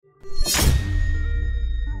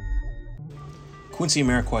Quincy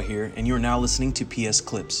Amarikwa here, and you are now listening to PS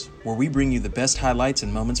Clips, where we bring you the best highlights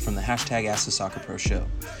and moments from the hashtag Ask the Soccer Pro show.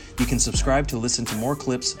 You can subscribe to listen to more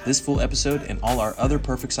clips, this full episode, and all our other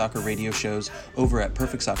Perfect Soccer radio shows over at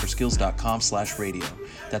perfectsoccerskills.com/radio.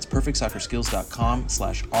 That's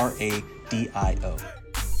perfectsoccerskills.com/RADIO.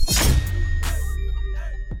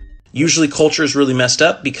 Usually culture is really messed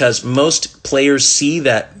up because most players see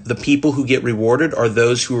that the people who get rewarded are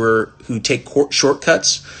those who take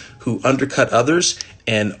shortcuts, who undercut others,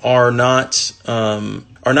 and are not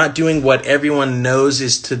doing what everyone knows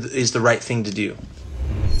is the right thing to do.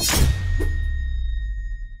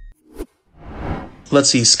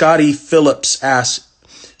 Let's see. Scotty Phillips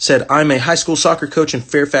said, I'm a high school soccer coach in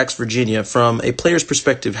Fairfax, Virginia. From a player's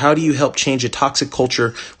perspective, how do you help change a toxic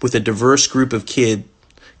culture with a diverse group of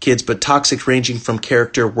kids, but toxic ranging from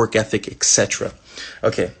character, work ethic, etc.?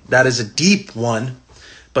 Okay, that is a deep one.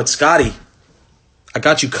 But Scotty, I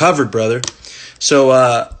got you covered, brother.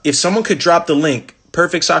 So if someone could drop the link,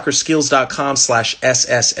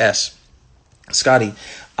 perfectsoccerskills.com/SSS. Scotty,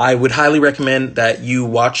 I would highly recommend that you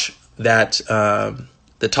watch that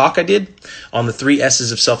the talk I did on the 3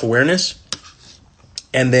 S's of self-awareness.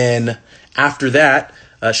 And then after that,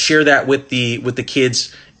 share that with the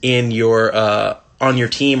kids in your on your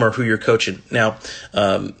team or who you're coaching. Now,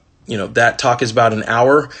 that talk is about an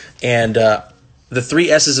hour, and the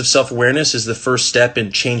 3 S's of self-awareness is the first step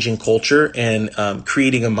in changing culture and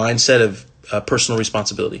creating a mindset of personal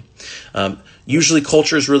responsibility. Usually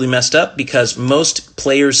culture is really messed up because most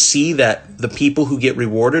players see that the people who get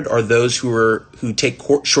rewarded are those who take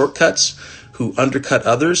shortcuts, who undercut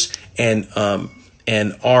others, and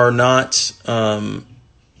are not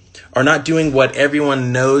doing what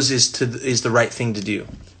everyone knows is the right thing to do.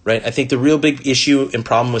 Right? I think the real big issue and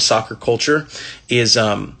problem with soccer culture is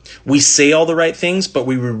we say all the right things, but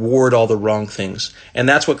we reward all the wrong things. And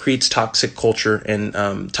that's what creates toxic culture and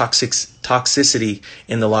toxicity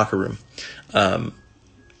in the locker room.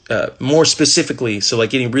 More specifically, so like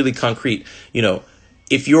getting really concrete,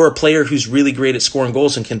 if you're a player who's really great at scoring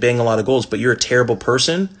goals and can bang a lot of goals, but you're a terrible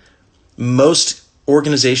person, most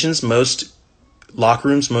organizations, most locker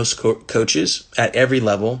rooms, most coaches at every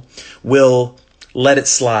level will let it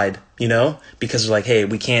slide, because they're like, hey,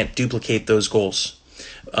 we can't duplicate those goals.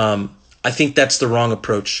 I think that's the wrong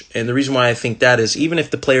approach. And the reason why I think that is, even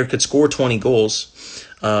if the player could score 20 goals,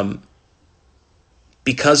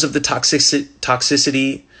 because of the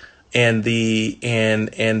toxicity and the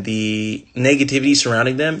negativity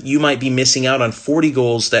surrounding them, you might be missing out on 40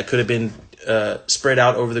 goals that could have been spread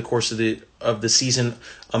out over the course of the season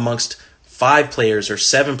amongst 5 players or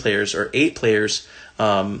 7 players or 8 players.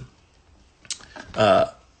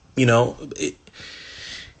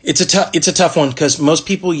 It's a tough one because most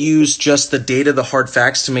people use just the data, the hard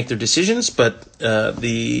facts to make their decisions, but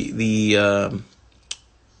the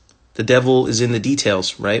devil is in the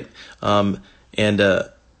details, right? And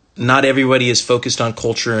not everybody is focused on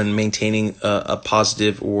culture and maintaining a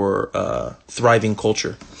positive or thriving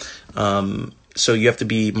culture. So you have to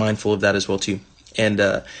be mindful of that as well too. And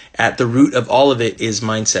at the root of all of it is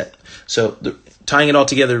mindset. So tying it all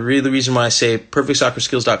together, really the reason why I say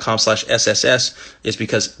perfectsoccerskills.com/SSS is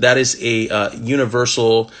because that is a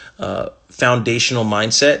universal foundational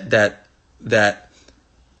mindset that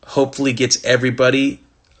hopefully gets everybody's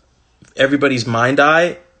mind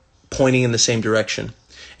eye pointing in the same direction.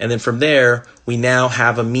 And then from there, we now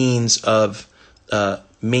have a means of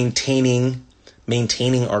maintaining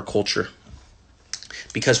our culture.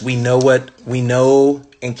 Because we know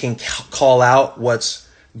and can call out what's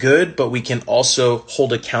good, but we can also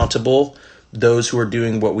hold accountable those who are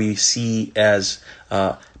doing what we see as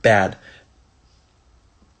bad.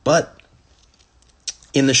 But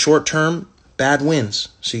in the short term, bad wins.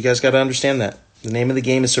 So you guys got to understand that. The name of the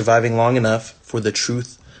game is surviving long enough for the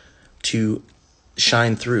truth to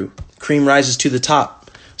shine through. Cream rises to the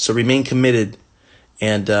top. So remain committed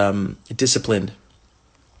and disciplined.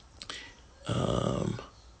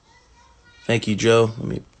 Thank you, Joe.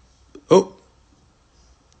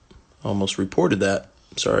 Almost reported that.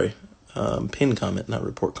 Sorry. Pin comment, not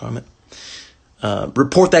report comment.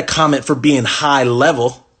 Report that comment for being high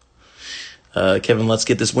level. Kevin, let's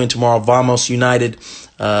get this win tomorrow. Vamos United.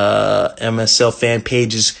 MSL fan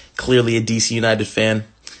page is clearly a DC United fan.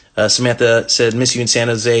 Samantha said, miss you in San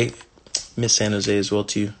Jose. Miss San Jose as well,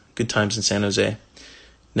 too. Good times in San Jose.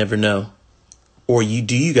 Never know. Or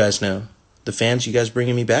do you guys know? The fans, you guys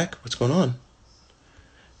bringing me back? What's going on?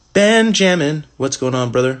 Benjamin, what's going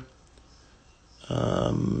on, brother?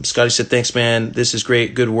 Scotty said, thanks, man. This is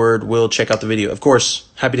great. Good word. We'll check out the video. Of course.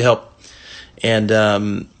 Happy to help.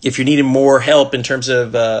 And if you're needing more help in terms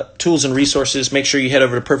of tools and resources, make sure you head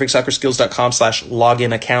over to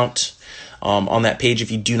perfectsoccerskills.com/login account. On that page,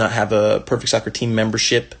 if you do not have a Perfect Soccer Team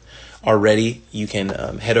membership already, you can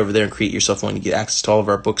head over there and create yourself one to get access to all of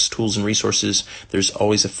our books, tools, and resources. There's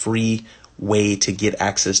always a free way to get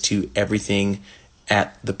access to everything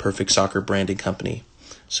at the Perfect Soccer branding company.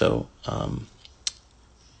 So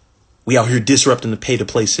we out here disrupting the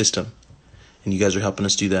pay-to-play system, and you guys are helping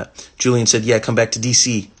us do that. Julian said, yeah, come back to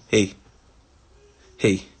DC. Hey.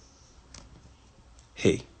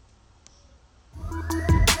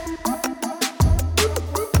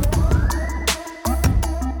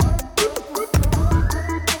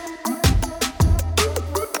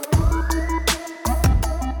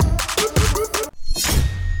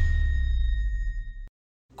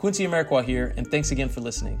 Quincy Amarikwa here, and thanks again for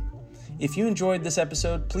listening. If you enjoyed this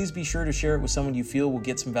episode, please be sure to share it with someone you feel will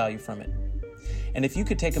get some value from it. And if you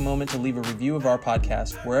could take a moment to leave a review of our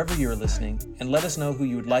podcast wherever you're listening and let us know who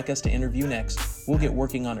you would like us to interview next, we'll get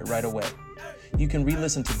working on it right away. You can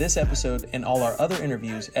re-listen to this episode and all our other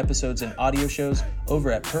interviews, episodes, and audio shows over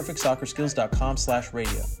at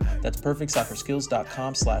perfectsoccerskills.com/radio. That's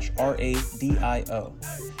perfectsoccerskills.com/RADIO.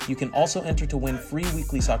 You can also enter to win free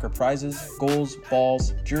weekly soccer prizes, goals,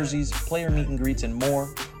 balls, jerseys, player meet and greets, and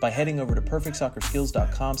more by heading over to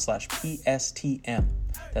perfectsoccerskills.com/PSTM.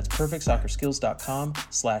 That's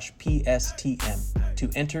perfectsoccerskills.com/PSTM to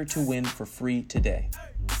enter to win for free today.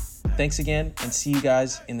 Thanks again, and see you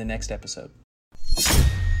guys in the next episode.